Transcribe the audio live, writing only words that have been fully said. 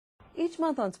Each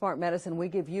month on Smart Medicine, we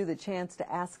give you the chance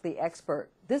to ask the expert.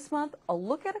 This month, a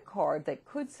look at a card that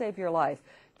could save your life.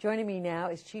 Joining me now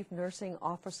is Chief Nursing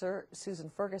Officer Susan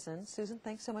Ferguson. Susan,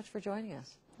 thanks so much for joining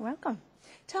us. Welcome.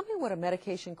 Tell me what a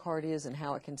medication card is and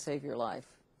how it can save your life.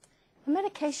 A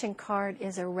medication card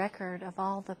is a record of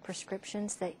all the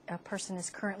prescriptions that a person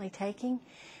is currently taking.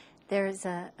 There's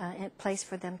a place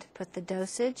for them to put the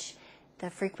dosage, the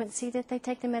frequency that they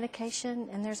take the medication,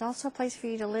 and there's also a place for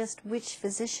you to list which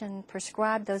physician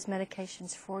prescribed those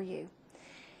medications for you.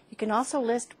 You can also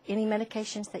list any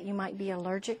medications that you might be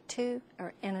allergic to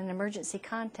or in an emergency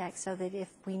contact, so that if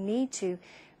we need to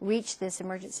reach this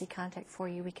emergency contact for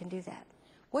you, we can do that.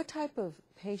 What type of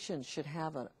patient should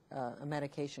have a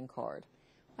medication card?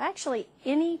 Actually,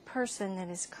 any person that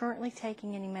is currently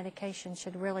taking any medication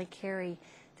should really carry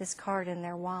this card in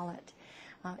their wallet.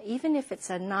 Even if it's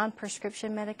a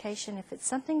non-prescription medication, if it's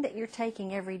something that you're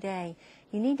taking every day,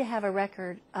 you need to have a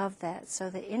record of that so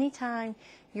that anytime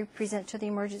you present to the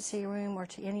emergency room or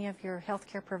to any of your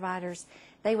healthcare providers,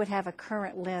 they would have a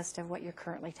current list of what you're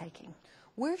currently taking.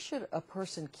 Where should a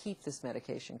person keep this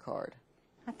medication card?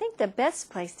 I think the best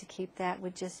place to keep that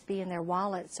would just be in their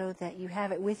wallet so that you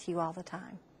have it with you all the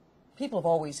time. People have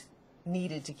always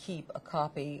needed to keep a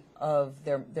copy of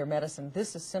their medicine.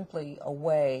 This is simply a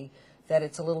way that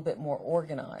it's a little bit more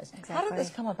organized. Exactly. How did this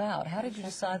come about? How did you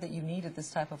decide that you needed this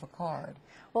type of a card?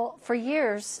 Well, for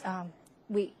years,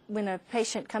 when a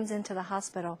patient comes into the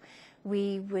hospital,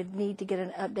 we would need to get an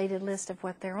updated list of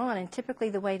what they're on. And typically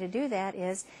the way to do that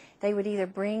is they would either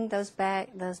bring those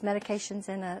medications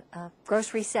in a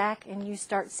grocery sack and you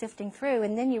start sifting through,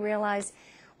 and then you realize,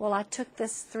 well, I took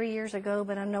this 3 years ago,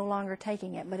 but I'm no longer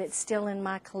taking it, but it's still in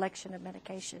my collection of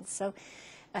medications. So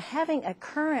having a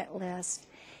current list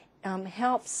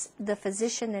helps the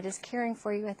physician that is caring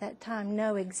for you at that time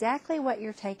know exactly what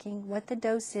you're taking, what the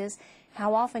dose is,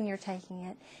 how often you're taking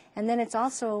it, and then it's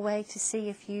also a way to see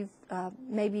if you've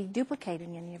maybe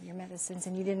duplicating any of your medicines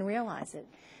and you didn't realize it.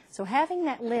 So having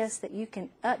that list that you can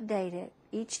update it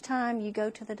each time you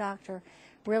go to the doctor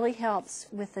really helps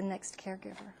with the next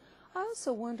caregiver. I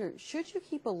also wonder, should you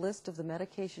keep a list of the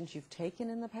medications you've taken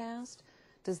in the past?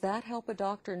 Does that help a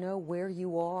doctor know where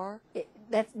you are?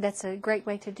 That's a great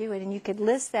way to do it, and you could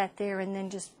list that there and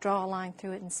then just draw a line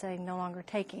through it and say no longer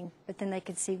taking, but then they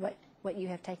could see what you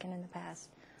have taken in the past.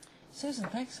 Susan,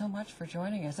 thanks so much for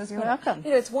joining us. You're welcome.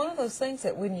 You know, it's one of those things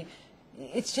that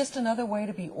it's just another way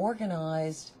to be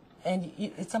organized, and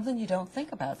it's something you don't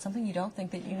think about, something you don't think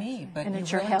that you need, but and you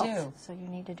it's your really health, do. so you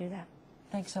need to do that.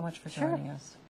 Thanks so much for joining us.